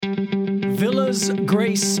Villas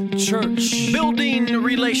Grace Church, building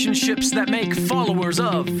relationships that make followers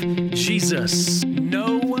of Jesus.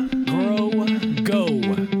 Know, grow, go.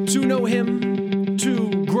 To know Him,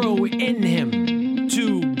 to grow in Him,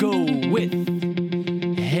 to go with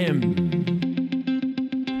Him.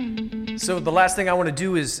 So the last thing I want to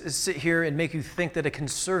do is sit here and make you think that a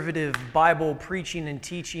conservative Bible preaching and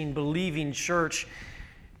teaching, believing church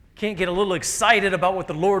can't get a little excited about what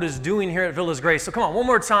the Lord is doing here at Villas Grace. So come on, one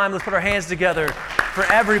more time, let's put our hands together for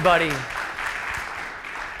everybody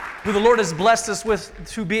who the Lord has blessed us with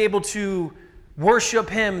to be able to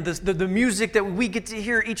worship Him. The music that we get to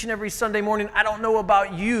hear each and every Sunday morning. I don't know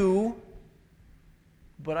about you,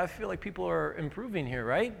 but I feel like people are improving here,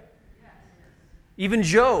 right? Even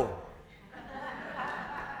Joe.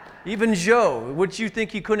 Even Joe, would you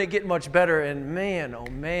think he couldn't get much better? And man, oh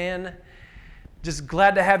man, just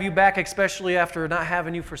glad to have you back, especially after not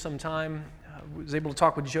having you for some time. I was able to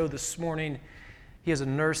talk with Joe this morning. He has a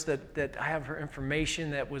nurse that I have her information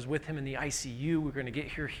that was with him in the ICU. We're going to get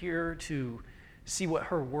her here to see what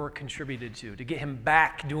her work contributed to get him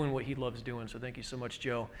back doing what he loves doing. So thank you so much,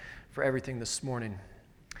 Joe, for everything this morning.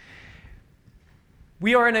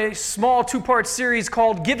 We are in a small two-part series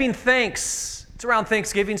called Giving Thanks. It's around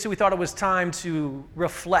Thanksgiving, so we thought it was time to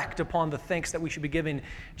reflect upon the thanks that we should be giving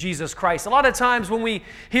Jesus Christ. A lot of times when we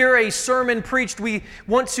hear a sermon preached, we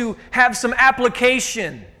want to have some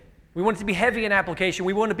application. We want it to be heavy in application.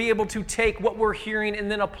 We want to be able to take what we're hearing and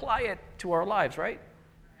then apply it to our lives, right?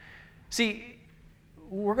 See,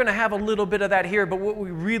 we're going to have a little bit of that here, but what we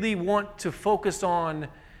really want to focus on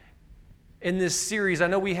in this series, I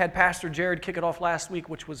know we had Pastor Jared kick it off last week,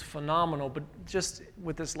 which was phenomenal, but just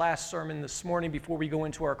with this last sermon this morning before we go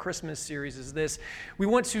into our Christmas series is this. We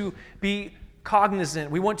want to be cognizant.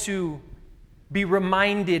 We want to be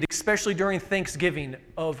reminded, especially during Thanksgiving,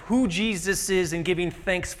 of who Jesus is and giving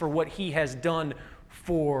thanks for what He has done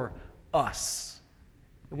for us.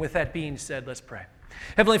 And with that being said, let's pray.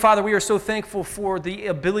 Heavenly Father, we are so thankful for the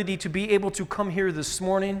ability to be able to come here this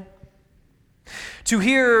morning, to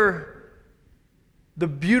hear the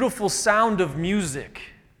beautiful sound of music,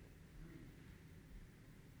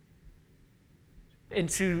 and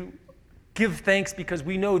to give thanks because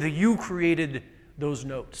we know that You created those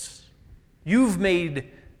notes. You've made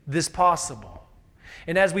this possible.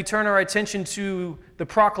 And as we turn our attention to the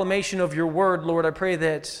proclamation of Your word, Lord, I pray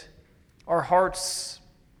that our hearts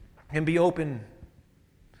can be open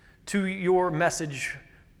to Your message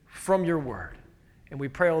from Your word. And we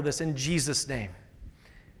pray all this in Jesus' name.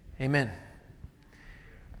 Amen.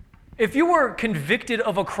 If you were convicted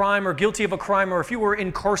of a crime or guilty of a crime, or if you were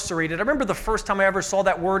incarcerated, I remember the first time I ever saw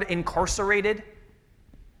that word incarcerated.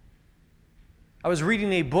 I was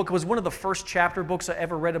reading a book. It was one of the first chapter books I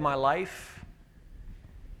ever read in my life.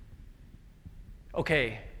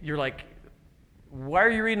 Okay, you're like, why are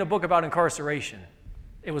you reading a book about incarceration?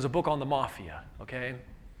 It was a book on the mafia, okay?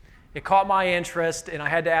 It caught my interest, and I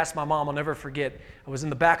had to ask my mom. I'll never forget. I was in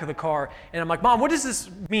the back of the car, and I'm like, Mom, what does this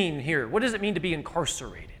mean here? What does it mean to be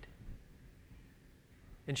incarcerated?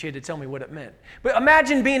 And she had to tell me what it meant. But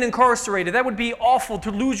imagine being incarcerated. That would be awful,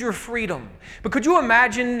 to lose your freedom. But could you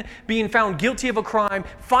imagine being found guilty of a crime,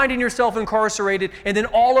 finding yourself incarcerated, and then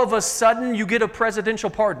all of a sudden you get a presidential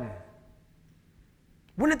pardon?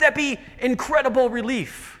 Wouldn't that be incredible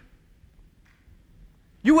relief?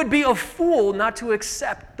 You would be a fool not to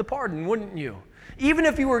accept the pardon, wouldn't you? Even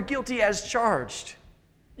if you were guilty as charged,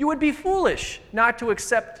 you would be foolish not to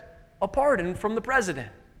accept a pardon from the president.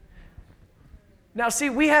 Now, see,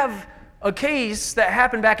 we have a case that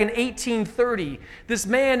happened back in 1830. This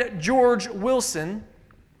man, George Wilson,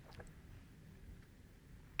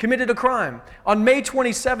 committed a crime. On May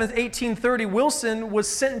 27th, 1830, Wilson was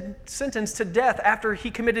sentenced to death after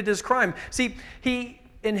he committed his crime. See, he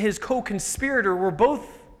and his co-conspirator were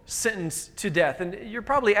both sentenced to death. And you're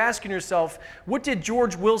probably asking yourself, what did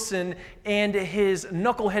George Wilson and his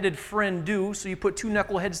knuckleheaded friend do? So you put two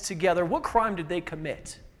knuckleheads together. What crime did they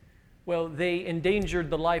commit? Well, they endangered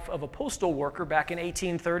the life of a postal worker back in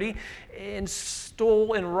 1830 and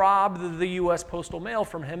stole and robbed the U.S. postal mail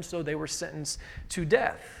from him, so they were sentenced to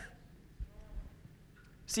death.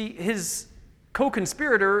 See, his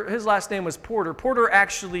co-conspirator, his last name was Porter. Porter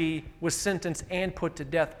actually was sentenced and put to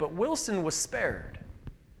death, but Wilson was spared.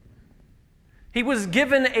 He was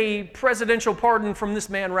given a presidential pardon from this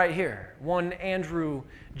man right here, one Andrew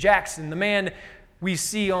Jackson, the man we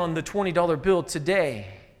see on the $20 bill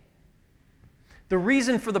today. The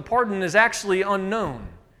reason for the pardon is actually unknown.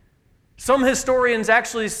 Some historians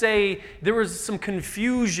actually say there was some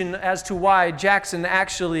confusion as to why Jackson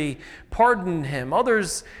actually pardoned him.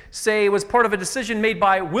 Others say it was part of a decision made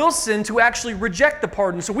by Wilson to actually reject the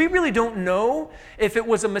pardon. So we really don't know if it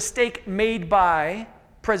was a mistake made by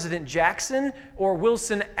President Jackson or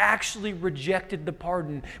Wilson actually rejected the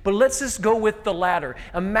pardon. But let's just go with the latter.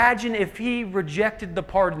 Imagine if he rejected the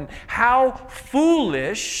pardon. How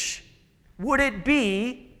foolish would it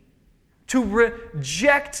be to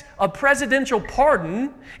reject a presidential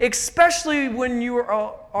pardon, especially when you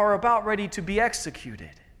are about ready to be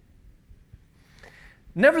executed?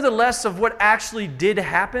 Nevertheless, of what actually did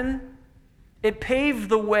happen, it paved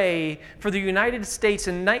the way for the United States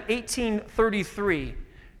in 1833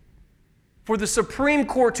 for the Supreme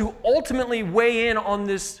Court to ultimately weigh in on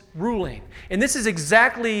this ruling. And this is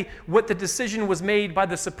exactly what the decision was made by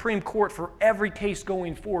the Supreme Court for every case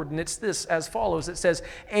going forward. And it's this as follows. It says,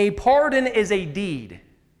 "A pardon is a deed,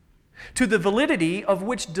 to the validity of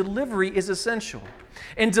which delivery is essential.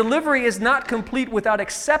 And delivery is not complete without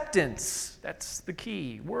acceptance." That's the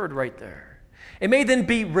key word right there. "It may then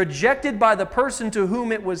be rejected by the person to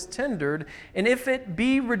whom it was tendered, and if it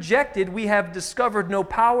be rejected, we have discovered no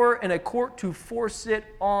power in a court to force it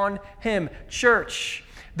on him." Church,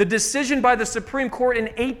 the decision by the Supreme Court in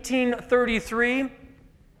 1833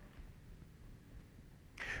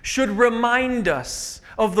 should remind us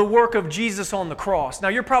of the work of Jesus on the cross. Now,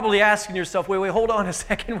 you're probably asking yourself, wait, hold on a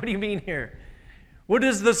second. What do you mean here? What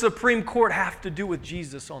does the Supreme Court have to do with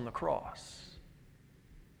Jesus on the cross?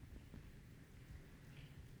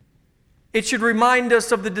 It should remind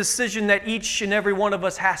us of the decision that each and every one of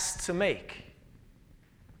us has to make.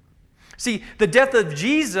 See, the death of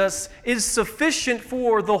Jesus is sufficient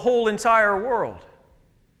for the whole entire world.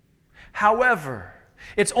 However,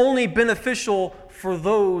 it's only beneficial for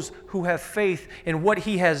those who have faith in what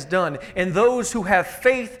he has done. And those who have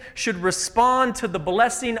faith should respond to the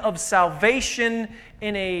blessing of salvation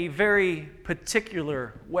in a very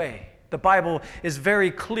particular way. The Bible is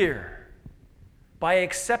very clear. By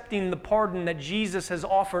accepting the pardon that Jesus has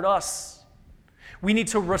offered us, we need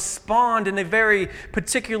to respond in a very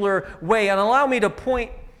particular way. And allow me to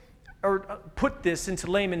put this into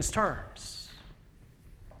layman's terms.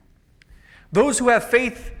 Those who have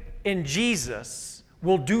faith in Jesus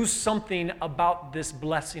will do something about this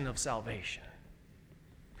blessing of salvation.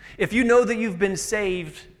 If you know that you've been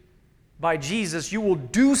saved by Jesus, you will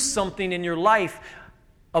do something in your life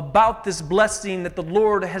about this blessing that the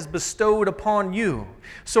Lord has bestowed upon you.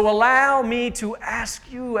 So allow me to ask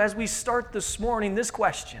you as we start this morning this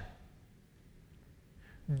question.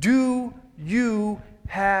 Do you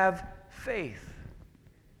have faith?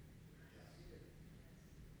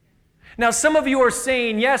 Now, some of you are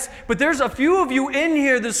saying yes, but there's a few of you in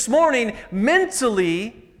here this morning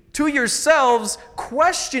mentally to yourselves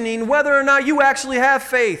questioning whether or not you actually have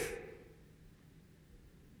faith.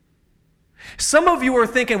 Some of you are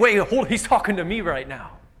thinking, wait, hold, he's talking to me right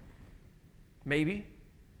now. Maybe.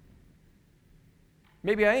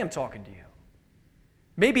 Maybe I am talking to you.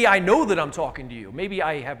 Maybe I know that I'm talking to you. Maybe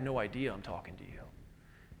I have no idea I'm talking to you.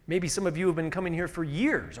 Maybe some of you have been coming here for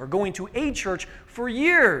years or going to a church for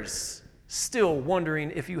years, still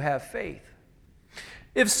wondering if you have faith.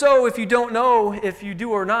 If so, if you don't know if you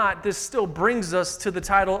do or not, this still brings us to the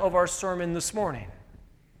title of our sermon this morning.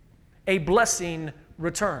 A blessing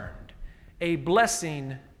returned. A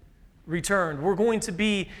blessing returned. We're going to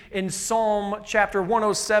be in Psalm chapter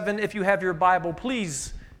 107. If you have your Bible,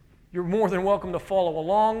 please, you're more than welcome to follow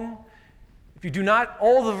along. If you do not,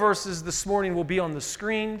 all the verses this morning will be on the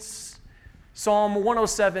screens. Psalm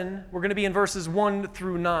 107, we're going to be in verses 1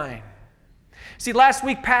 through 9. See, last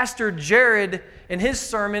week, Pastor Jared, in his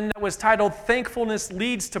sermon that was titled, "Thankfulness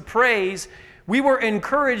Leads to Praise," we were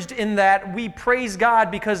encouraged in that we praise God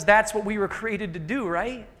because that's what we were created to do,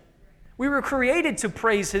 right? We were created to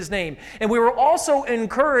praise his name. And we were also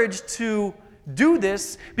encouraged to do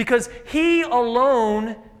this because he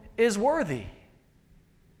alone is worthy.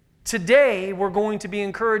 Today, we're going to be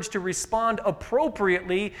encouraged to respond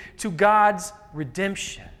appropriately to God's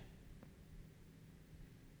redemption.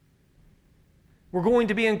 We're going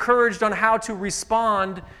to be encouraged on how to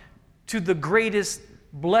respond to the greatest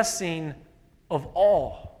blessing of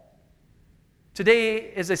all. Today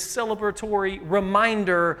is a celebratory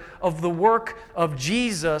reminder of the work of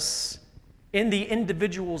Jesus in the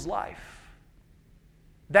individual's life.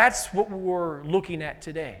 That's what we're looking at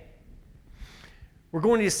today. We're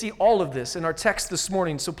going to see all of this in our text this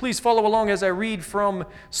morning. So please follow along as I read from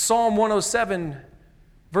Psalm 107,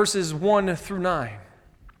 verses 1 through 9.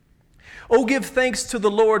 "Oh, give thanks to the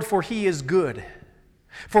Lord, for he is good,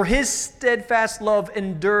 for his steadfast love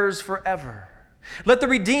endures forever. Let the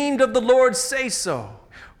redeemed of the Lord say so,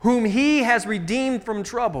 whom he has redeemed from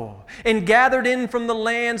trouble, and gathered in from the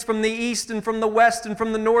lands, from the east and from the west and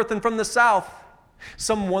from the north and from the south.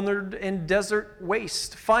 Some wandered in desert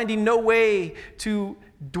waste, finding no way to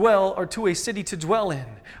dwell or to a city to dwell in.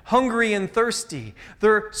 Hungry and thirsty,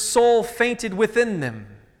 their soul fainted within them.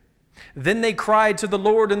 Then they cried to the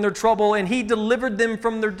Lord in their trouble, and he delivered them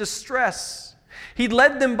from their distress. He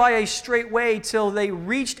led them by a straight way till they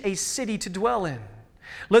reached a city to dwell in.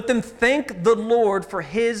 Let them thank the Lord for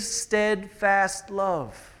his steadfast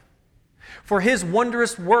love, for his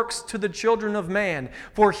wondrous works to the children of man.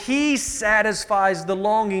 For he satisfies the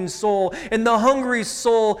longing soul, and the hungry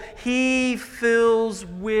soul he fills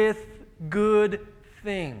with good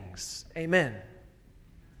things. Amen.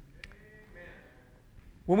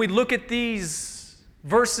 When we look at these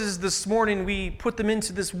verses this morning, we put them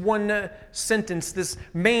into this one sentence, this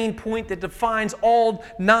main point that defines all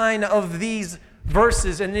 9 of these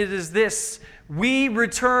verses, and it is this: we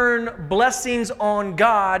return blessings on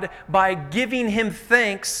God by giving him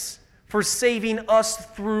thanks for saving us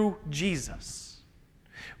through Jesus.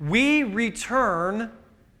 We return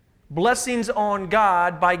blessings on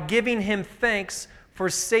God by giving him thanks for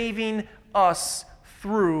saving us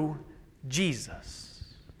through Jesus.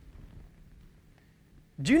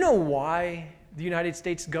 Do you know why the United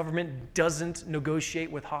States government doesn't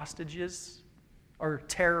negotiate with hostages or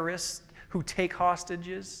terrorists who take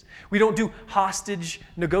hostages? We don't do hostage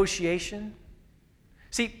negotiation.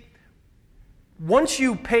 See, once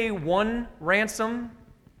you pay one ransom,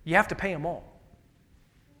 you have to pay them all.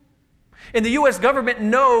 And the U.S. government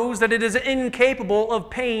knows that it is incapable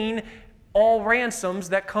of paying all ransoms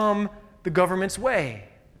that come the government's way.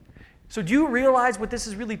 So do you realize what this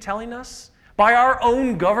is really telling us? By our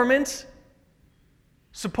own government,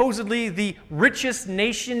 supposedly the richest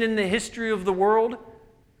nation in the history of the world,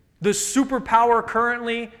 the superpower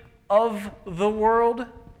currently of the world,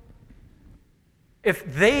 if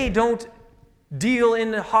they don't deal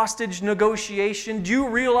in hostage negotiation, do you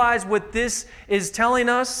realize what this is telling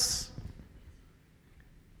us?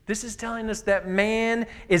 This is telling us that man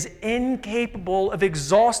is incapable of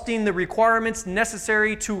exhausting the requirements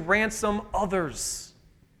necessary to ransom others.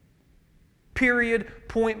 Period,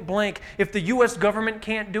 point blank. If the U.S. government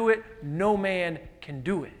can't do it, no man can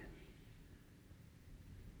do it.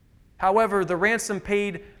 However, the ransom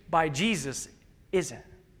paid by Jesus isn't.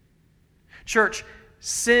 Church,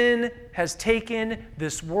 sin has taken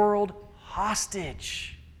this world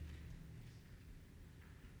hostage.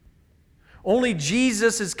 Only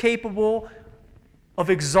Jesus is capable of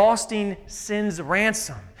exhausting sin's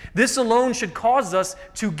ransom. This alone should cause us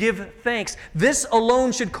to give thanks. This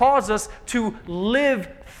alone should cause us to live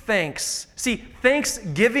thanks. See,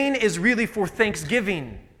 thanksgiving is really for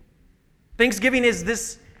Thanksgiving. Thanksgiving is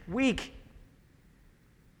this week.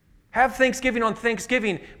 Have Thanksgiving on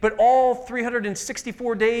Thanksgiving, but all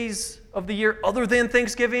 364 days of the year other than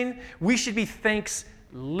Thanksgiving, we should be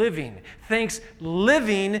thanks-living.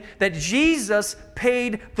 Thanks-living that Jesus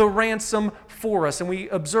paid the ransom for us. And we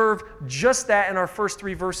observe just that in our first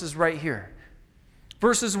 3 verses right here.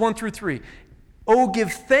 Verses 1 through 3. Oh,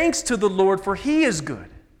 give thanks to the Lord, for he is good,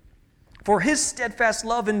 for his steadfast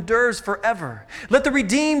love endures forever. Let the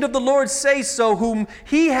redeemed of the Lord say so, whom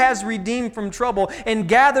he has redeemed from trouble, and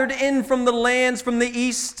gathered in from the lands, from the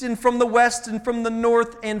east and from the west and from the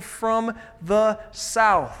north and from the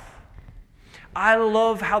south. I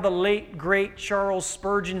love how the late, great Charles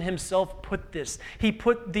Spurgeon himself put this. He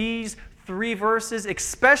put these 3 verses,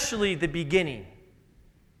 especially the beginning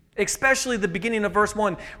of verse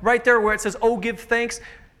 1, right there where it says, oh, give thanks.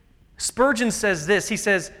 Spurgeon says this. He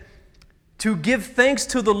says, to give thanks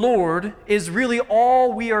to the Lord is really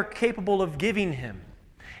all we are capable of giving him.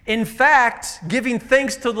 In fact, giving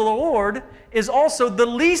thanks to the Lord is also the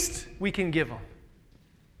least we can give him.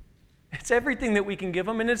 It's everything that we can give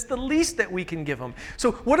him, and it's the least that we can give him.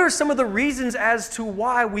 So what are some of the reasons as to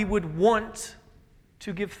why we would want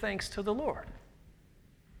to give thanks to the Lord?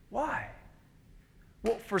 Why?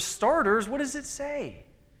 Well, for starters, what does it say?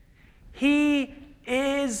 He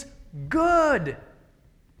is good.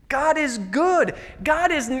 God is good.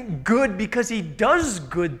 God isn't good because he does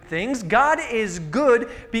good things. God is good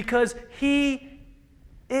because he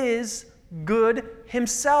is good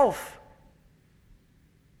himself.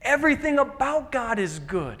 Everything about God is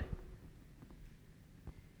good.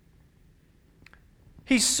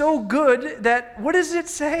 He's so good that, what does it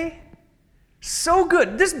say? So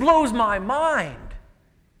good. This blows my mind.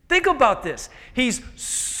 Think about this. He's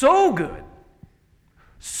so good.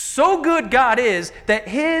 So good God is that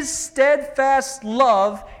his steadfast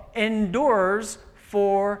love endures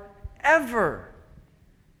forever.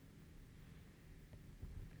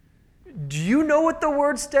 Do you know what the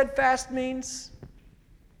word steadfast means?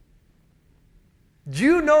 Do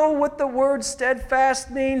you know what the word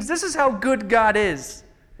steadfast means? This is how good God is.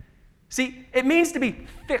 See, it means to be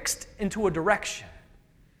fixed into a direction.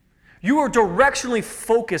 You are directionally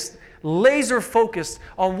focused, laser focused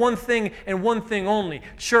on one thing and one thing only.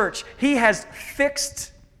 Church, He has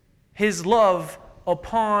fixed His love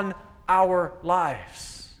upon our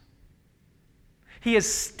lives. He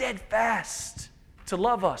is steadfast to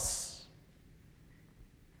love us.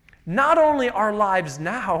 Not only our lives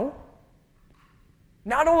now,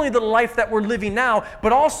 not only the life that we're living now,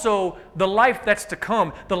 but also the life that's to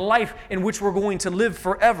come, the life in which we're going to live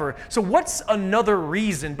forever. So what's another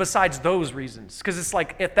reason besides those reasons? Because it's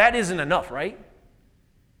like, if that isn't enough, right?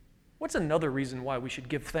 What's another reason why we should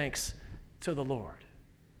give thanks to the Lord?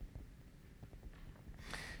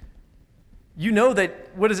 You know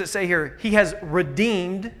that, what does it say here? He has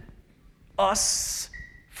redeemed us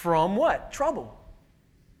from what? Trouble.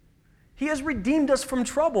 He has redeemed us from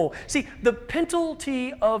trouble. See, the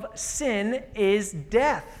penalty of sin is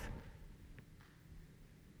death.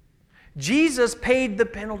 Jesus paid the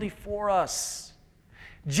penalty for us.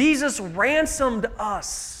 Jesus ransomed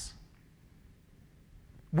us.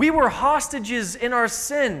 We were hostages in our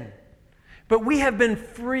sin, but we have been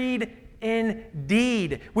freed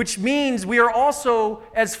indeed, which means we are also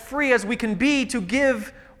as free as we can be to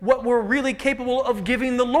give what we're really capable of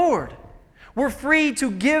giving the Lord. We're free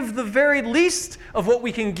to give the very least of what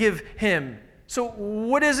we can give Him. So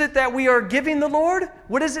what is it that we are giving the Lord?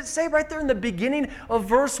 What does it say right there in the beginning of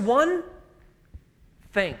verse 1?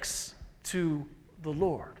 Thanks to the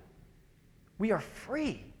Lord. We are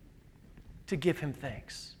free to give Him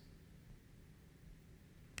thanks.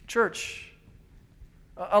 Church,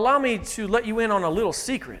 allow me to let you in on a little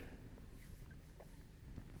secret.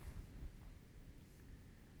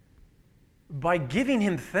 By giving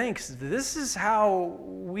Him thanks, this is how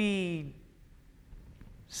we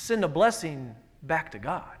send a blessing back to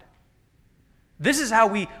God. This is how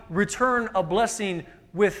we return a blessing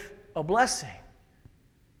with a blessing.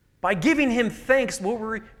 By giving Him thanks, we're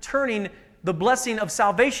returning the blessing of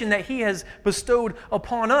salvation that He has bestowed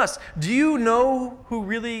upon us. Do you know who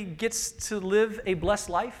really gets to live a blessed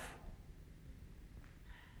life?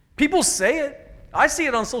 People say it. I see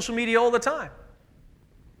it on social media all the time.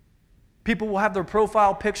 People will have their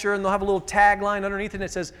profile picture and they'll have a little tagline underneath it and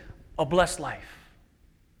it says, "A blessed life."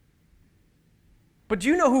 But do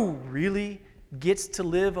you know who really gets to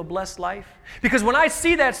live a blessed life? Because when I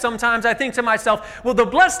see that sometimes I think to myself, well, the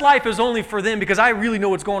blessed life is only for them because I really know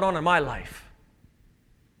what's going on in my life.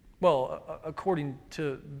 Well, according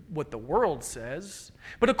to what the world says,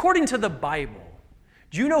 but according to the Bible,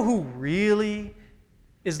 do you know who really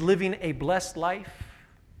is living a blessed life?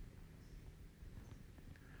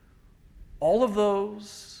 All of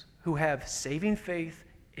those who have saving faith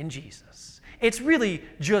in Jesus. It's really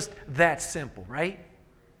just that simple, right?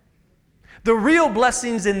 The real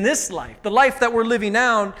blessings in this life, the life that we're living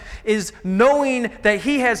now, is knowing that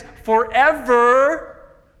He has forever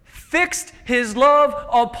fixed His love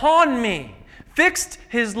upon me, fixed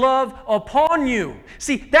His love upon you.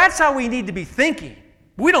 See, that's how we need to be thinking.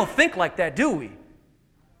 We don't think like that, do we?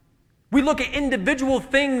 We look at individual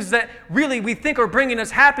things that really we think are bringing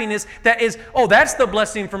us happiness that is, oh, that's the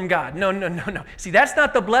blessing from God. No. See, that's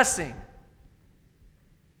not the blessing.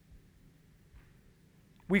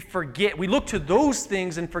 We forget. We look to those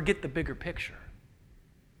things and forget the bigger picture.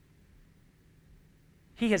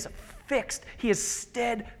 He has fixed, He is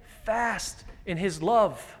steadfast in His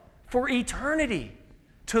love for eternity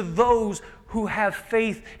to those who have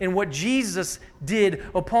faith in what Jesus did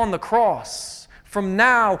upon the cross. From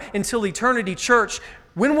now until eternity, church,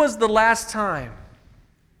 when was the last time?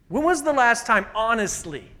 When was the last time,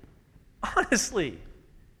 honestly,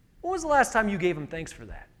 when was the last time you gave Him thanks for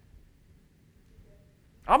that?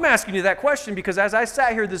 I'm asking you that question because as I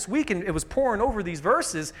sat here this week and it was pouring over these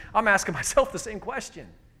verses, I'm asking myself the same question.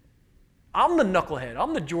 I'm the knucklehead.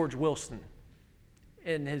 I'm the George Wilson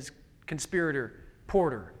and his conspirator,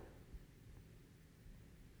 Porter.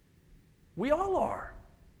 We all are.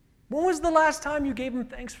 When was the last time you gave Him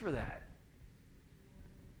thanks for that?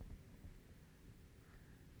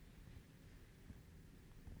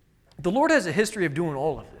 The Lord has a history of doing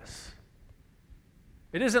all of this.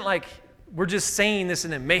 It isn't like we're just saying this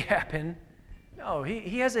and it may happen. No,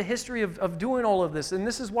 He has a history of doing all of this. And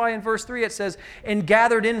this is why in verse 3 it says, "And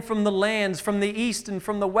gathered in from the lands, from the east and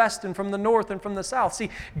from the west and from the north and from the south." See,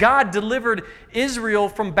 God delivered Israel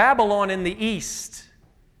from Babylon in the east.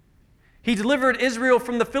 He delivered Israel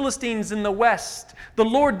from the Philistines in the west. The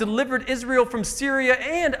Lord delivered Israel from Syria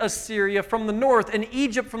and Assyria from the north and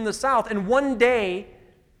Egypt from the south. And one day,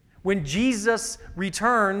 When Jesus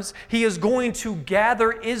returns, he is going to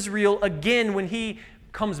gather Israel again when he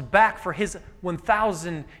comes back for his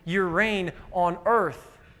 1,000-year reign on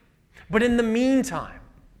earth. But in the meantime,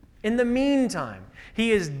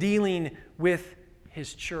 he is dealing with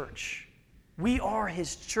his church. We are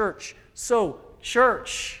his church. So,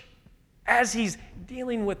 church, as he's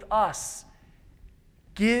dealing with us,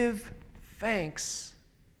 give thanks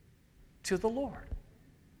to the Lord.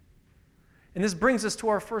 And this brings us to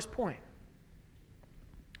our first point.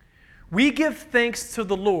 We give thanks to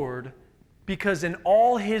the Lord because in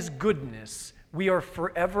all his goodness, we are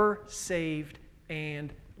forever saved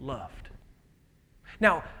and loved.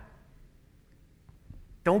 Now,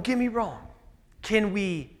 don't get me wrong. Can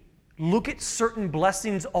we look at certain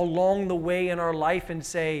blessings along the way in our life and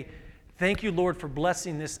say, thank you, Lord, for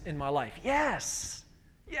blessing this in my life? Yes.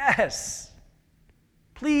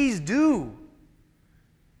 Please do.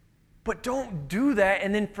 But don't do that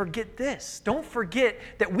and then forget this. Don't forget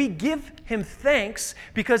that we give him thanks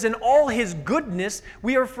because in all his goodness,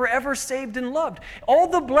 we are forever saved and loved. All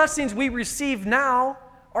the blessings we receive now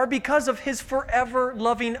are because of his forever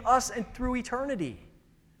loving us and through eternity.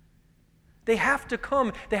 They have to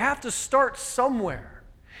come. They have to start somewhere.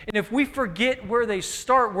 And if we forget where they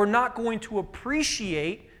start, we're not going to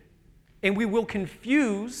appreciate and we will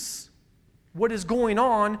confuse what is going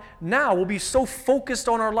on now. We'll be so focused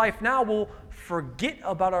on our life now, we'll forget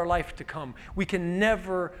about our life to come. We can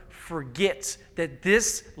never forget that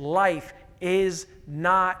this life is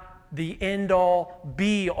not the end-all,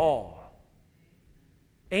 be-all.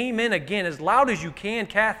 Amen again, as loud as you can,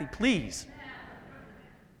 Kathy, please.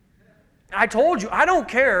 I told you, I don't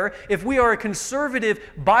care if we are a conservative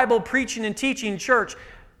Bible preaching and teaching church.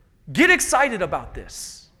 Get excited about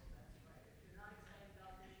this.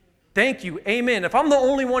 Thank you. Amen. If I'm the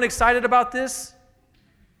only one excited about this,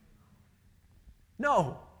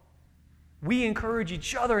 no. We encourage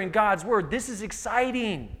each other in God's word. This is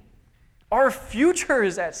exciting. Our future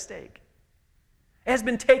is at stake. It has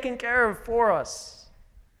been taken care of for us.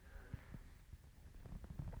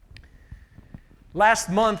 Last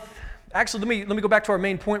month, actually, let me go back to our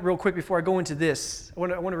main point real quick before I go into this. I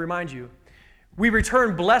want to remind you. We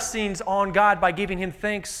return blessings on God by giving him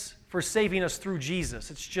thanks for saving us through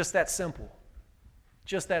Jesus. It's just that simple.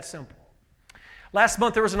 Just that simple. Last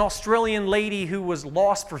month, there was an Australian lady who was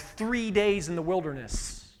lost for 3 days in the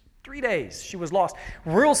wilderness. 3 days she was lost.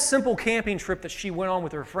 Real simple camping trip that she went on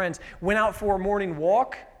with her friends. Went out for a morning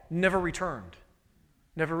walk, never returned.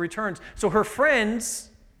 Never returns. So her friends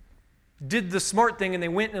did the smart thing and they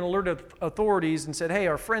went and alerted authorities and said, hey,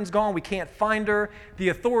 our friend's gone, we can't find her. The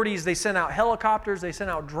authorities, they sent out helicopters, they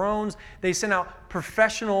sent out drones, they sent out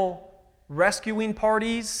professional rescuing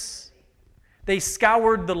parties. They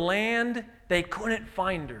scoured the land, they couldn't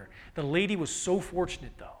find her. The lady was so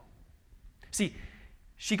fortunate though. See,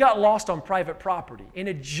 she got lost on private property and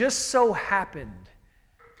it just so happened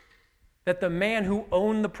that the man who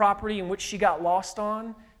owned the property in which she got lost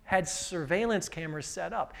on had surveillance cameras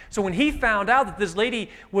set up. So when he found out that this lady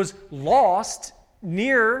was lost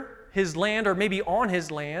near his land or maybe on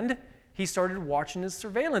his land, he started watching his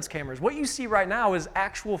surveillance cameras. What you see right now is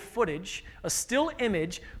actual footage, a still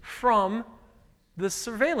image from the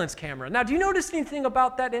surveillance camera. Now, do you notice anything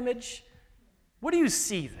about that image? What do you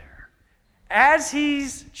see there? As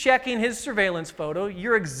he's checking his surveillance photo,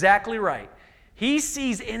 you're exactly right. He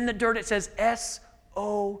sees in the dirt, it says SOS.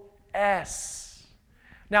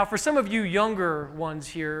 Now, for some of you younger ones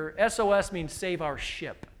here, SOS means save our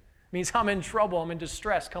ship. It means I'm in trouble, I'm in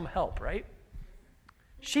distress, come help, right?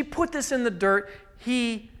 She put this in the dirt,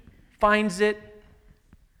 he finds it,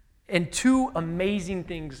 and two amazing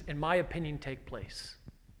things, in my opinion, take place.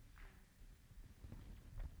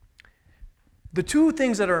 The two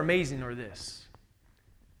things that are amazing are this.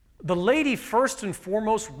 The lady, first and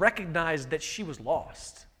foremost, recognized that she was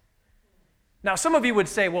lost. Now, some of you would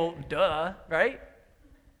say, well, duh, right?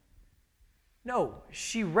 No,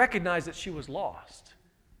 she recognized that she was lost.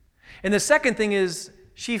 And the second thing is,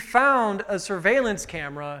 she found a surveillance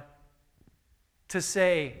camera to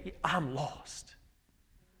say, I'm lost.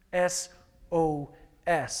 SOS.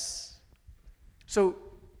 So,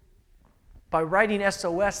 by writing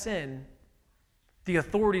SOS in, the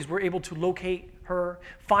authorities were able to locate her,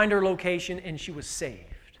 find her location, and she was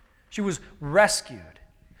saved. She was rescued.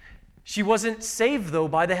 She wasn't saved, though,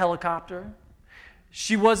 by the helicopter.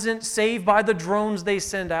 She wasn't saved by the drones they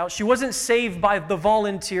send out. She wasn't saved by the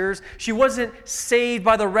volunteers. She wasn't saved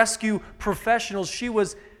by the rescue professionals. She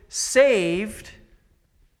was saved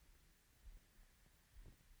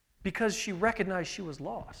because she recognized she was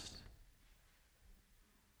lost.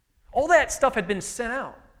 All that stuff had been sent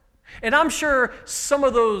out. And I'm sure some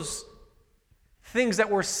of those things that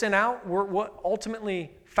were sent out were what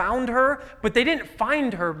ultimately found her, but they didn't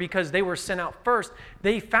find her because they were sent out first.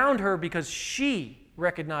 They found her because she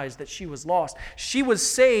recognized that she was lost. She was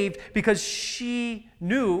saved because she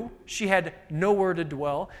knew she had nowhere to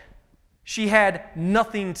dwell. She had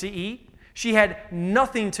nothing to eat. She had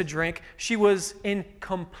nothing to drink. She was in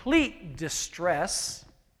complete distress.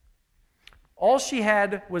 All she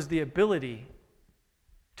had was the ability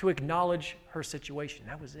to acknowledge her situation.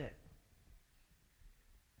 That was it.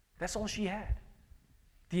 That's all she had.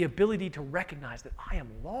 The ability to recognize that I am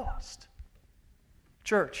lost.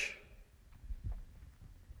 Church,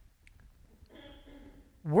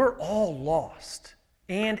 we're all lost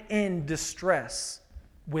and in distress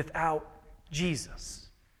without Jesus.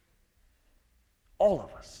 All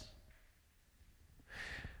of us.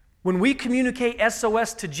 When we communicate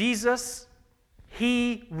SOS to Jesus,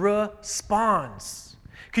 He responds.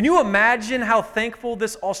 Can you imagine how thankful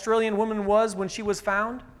this Australian woman was when she was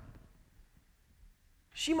found?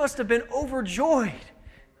 She must have been overjoyed.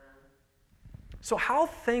 So how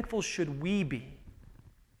thankful should we be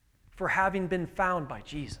for having been found by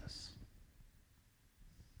Jesus?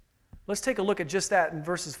 Let's take a look at just that in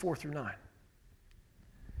verses 4 through 9.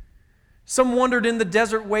 Some wandered in the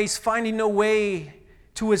desert waste, finding no way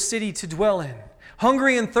to a city to dwell in.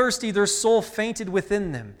 Hungry and thirsty, their soul fainted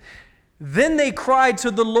within them. Then they cried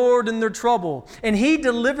to the Lord in their trouble, and He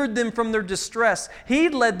delivered them from their distress. He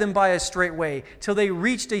led them by a straight way till they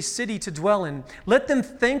reached a city to dwell in. Let them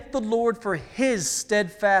thank the Lord for His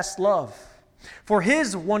steadfast love, for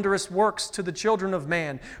His wondrous works to the children of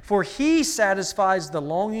man. For He satisfies the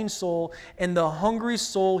longing soul, and the hungry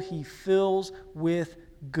soul He fills with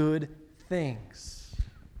good things.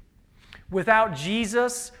 Without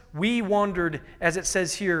Jesus, we wandered, as it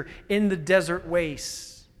says here, in the desert wastes.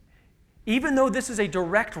 Even though this is a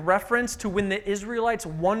direct reference to when the Israelites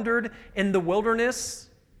wandered in the wilderness,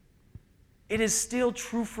 it is still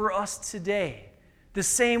true for us today. The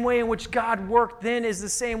same way in which God worked then is the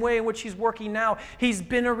same way in which He's working now. He's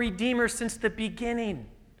been a redeemer since the beginning.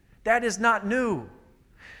 That is not new.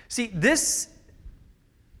 See, this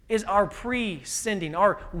is our pre-sending.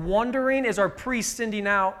 Our wandering is our pre-sending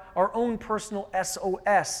out our own personal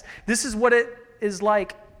SOS. This is what it is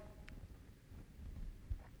like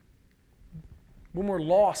when we're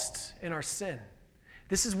lost in our sin.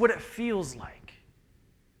 This is what it feels like.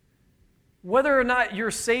 Whether or not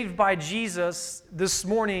you're saved by Jesus this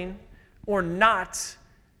morning or not,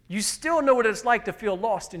 you still know what it's like to feel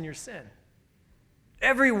lost in your sin.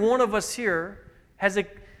 Every one of us here has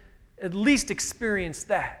at least experienced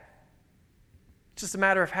that. It's just a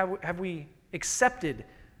matter of have we accepted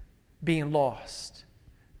being lost.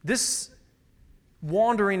 This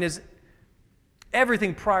wandering is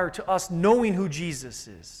everything prior to us knowing who Jesus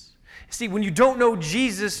is. See, when you don't know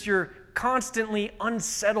Jesus, you're constantly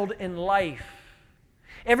unsettled in life.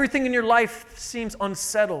 Everything in your life seems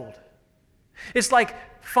unsettled. It's like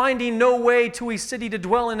finding no way to a city to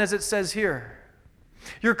dwell in, as it says here.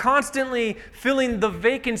 You're constantly filling the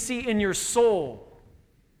vacancy in your soul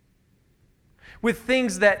with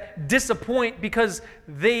things that disappoint because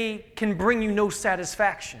they can bring you no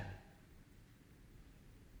satisfaction.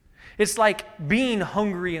 It's like being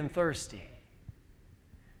hungry and thirsty.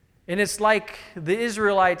 And it's like the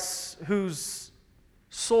Israelites whose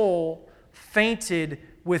soul fainted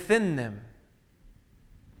within them.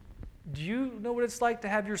 Do you know what it's like to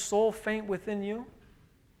have your soul faint within you?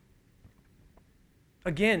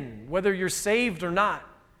 Again, whether you're saved or not,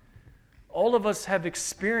 all of us have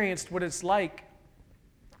experienced what it's like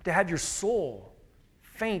to have your soul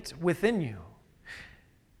faint within you.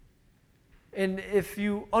 And if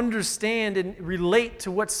you understand and relate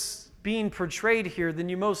to what's being portrayed here, then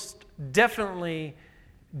you most definitely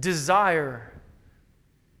desire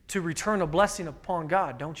to return a blessing upon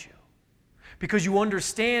God, don't you? Because you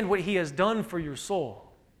understand what He has done for your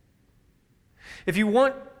soul. If you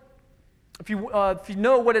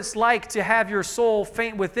know what it's like to have your soul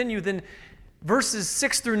faint within you, then verses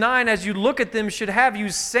 6 through 9, as you look at them, should have you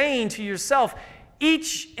saying to yourself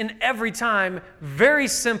each and every time, very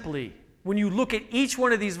simply, when you look at each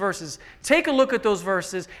one of these verses, take a look at those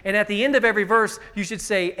verses, and at the end of every verse, you should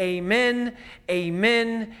say, Amen,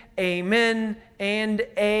 Amen, Amen, and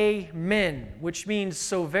Amen, which means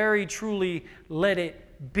so very truly let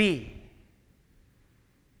it be.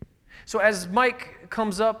 So as Mike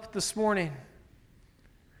comes up this morning,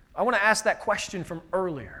 I want to ask that question from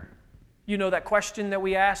earlier. You know, that question that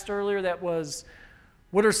we asked earlier that was,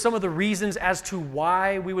 what are some of the reasons as to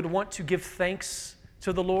why we would want to give thanks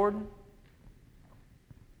to the Lord?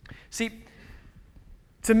 See,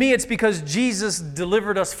 To me, it's because Jesus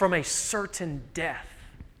delivered us from a certain death.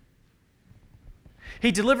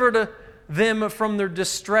 He delivered them from their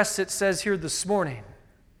distress, it says here this morning.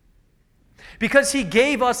 Because He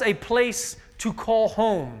gave us a place to call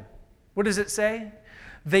home. What does it say?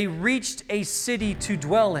 They reached a city to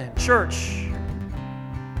dwell in. Church,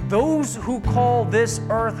 those who call this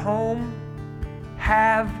earth home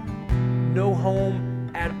have no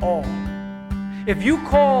home at all. If you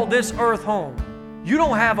call this earth home, you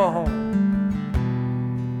don't have a home.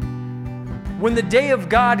 When the day of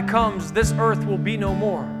God comes, this earth will be no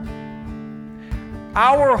more.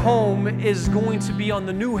 Our home is going to be on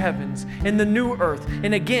the new heavens and the new earth.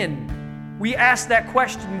 And again, we ask that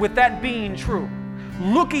question with that being true,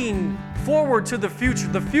 looking forward to the future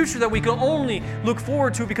that we can only look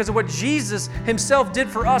forward to because of what Jesus Himself did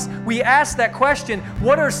for us. We ask that question,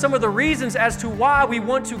 what are some of the reasons as to why we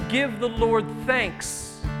want to give the Lord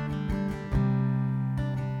thanks?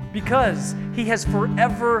 Because He has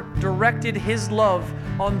forever directed His love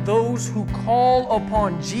on those who call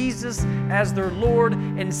upon Jesus as their Lord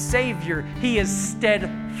and Savior. He is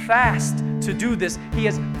steadfast to do this. He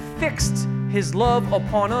has fixed His love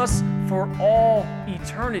upon us for all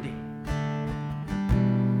eternity.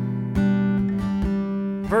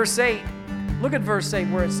 Verse 8, look at verse 8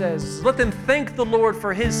 where it says, let them thank the Lord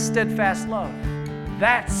for His steadfast love.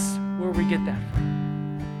 That's where we get that from.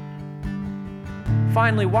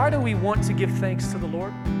 Finally, why do we want to give thanks to the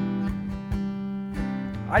Lord?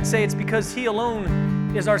 I'd say it's because He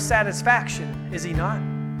alone is our satisfaction, is He not?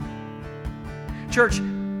 Church,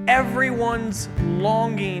 everyone's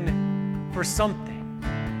longing for something.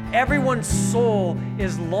 Everyone's soul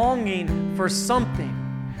is longing for something.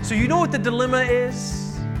 So you know what the dilemma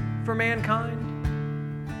is for mankind?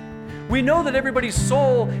 We know that everybody's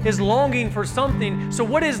soul is longing for something. So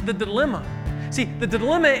what is the dilemma? See, the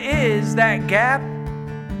dilemma is that gap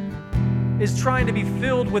is trying to be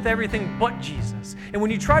filled with everything but Jesus. And when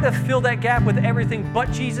you try to fill that gap with everything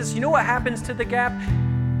but Jesus, you know what happens to the gap?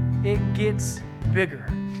 It gets bigger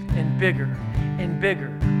and bigger and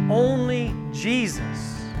bigger. Only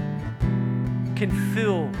Jesus can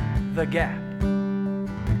fill the gap.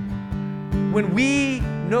 When we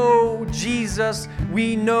know Jesus,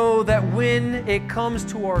 we know that when it comes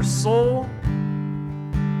to our soul,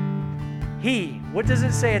 He, what does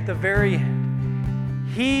it say at the very end?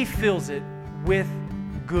 He fills it with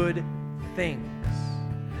good things.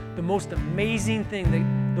 The most amazing thing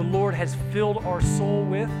that the Lord has filled our soul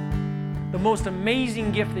with, the most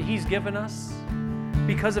amazing gift that He's given us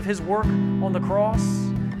because of His work on the cross,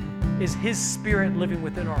 is His Spirit living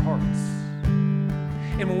within our hearts.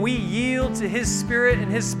 And when we yield to His Spirit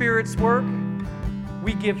and His Spirit's work,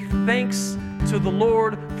 we give thanks to the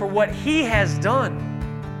Lord for what He has done.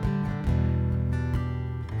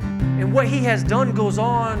 And what He has done goes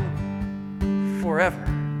on forever.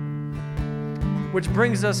 Which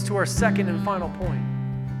brings us to our second and final point.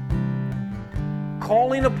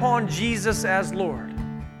 Calling upon Jesus as Lord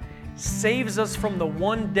saves us from the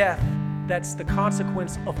one death that's the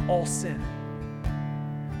consequence of all sin.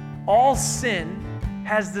 All sin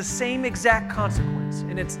has the same exact consequence,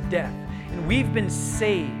 and it's death. And we've been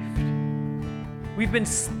saved. We've been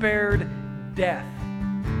spared death.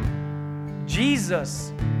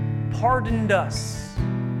 Jesus pardoned us.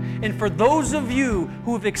 And for those of you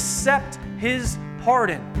who have accepted His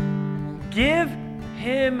pardon, give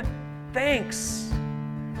Him thanks.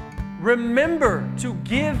 Remember to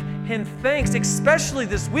give Him thanks, especially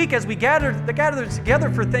this week as we gather together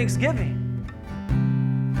for Thanksgiving.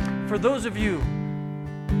 For those of you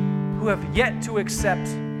who have yet to accept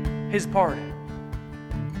His pardon,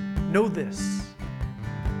 know this.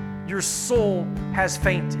 Your soul has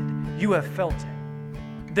fainted. You have felt it.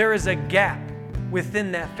 There is a gap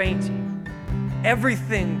within that fainting.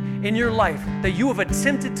 Everything in your life that you have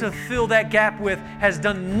attempted to fill that gap with has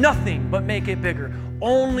done nothing but make it bigger.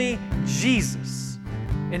 Only Jesus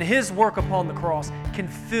and His work upon the cross can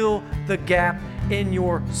fill the gap in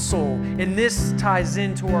your soul. And this ties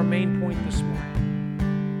into our main point this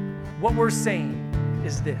morning. What we're saying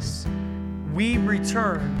is this: we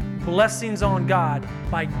return blessings on God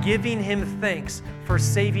by giving Him thanks for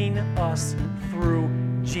saving us through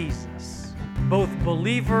Jesus. Both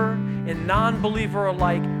believer and non-believer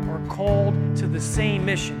alike are called to the same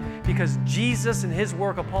mission because Jesus and His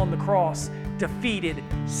work upon the cross defeated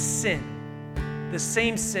sin. The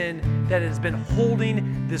same sin that has been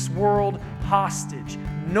holding this world hostage.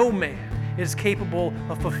 No man is capable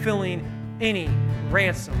of fulfilling any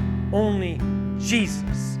ransom. Only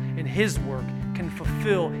Jesus and His work can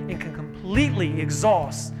fulfill and can completely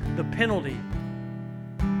exhaust the penalty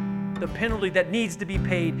that needs to be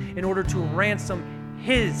paid in order to ransom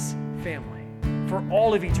His family for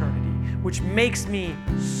all of eternity, which makes me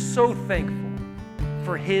so thankful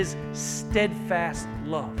for His steadfast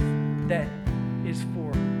love that is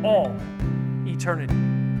for all eternity.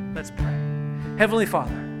 Let's pray. Heavenly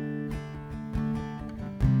Father,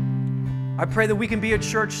 I pray that we can be a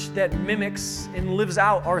church that mimics and lives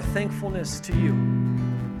out our thankfulness to you.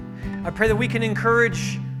 I pray that we can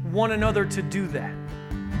encourage one another to do that.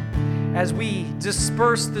 As we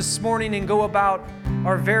disperse this morning and go about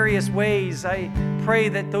our various ways, I pray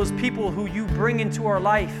that those people who you bring into our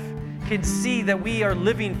life can see that we are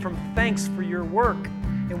living from thanks for your work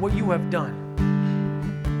and what you have done.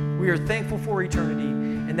 We are thankful for eternity,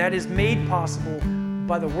 and that is made possible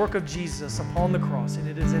by the work of Jesus upon the cross. And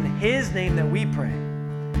it is in His name that we pray.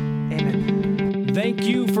 Amen. Thank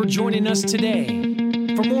you for joining us today.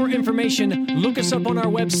 For more information, look us up on our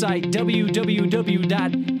website,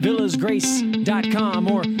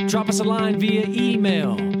 www.villasgrace.com, or drop us a line via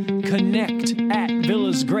email,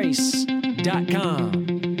 connect@villasgrace.com.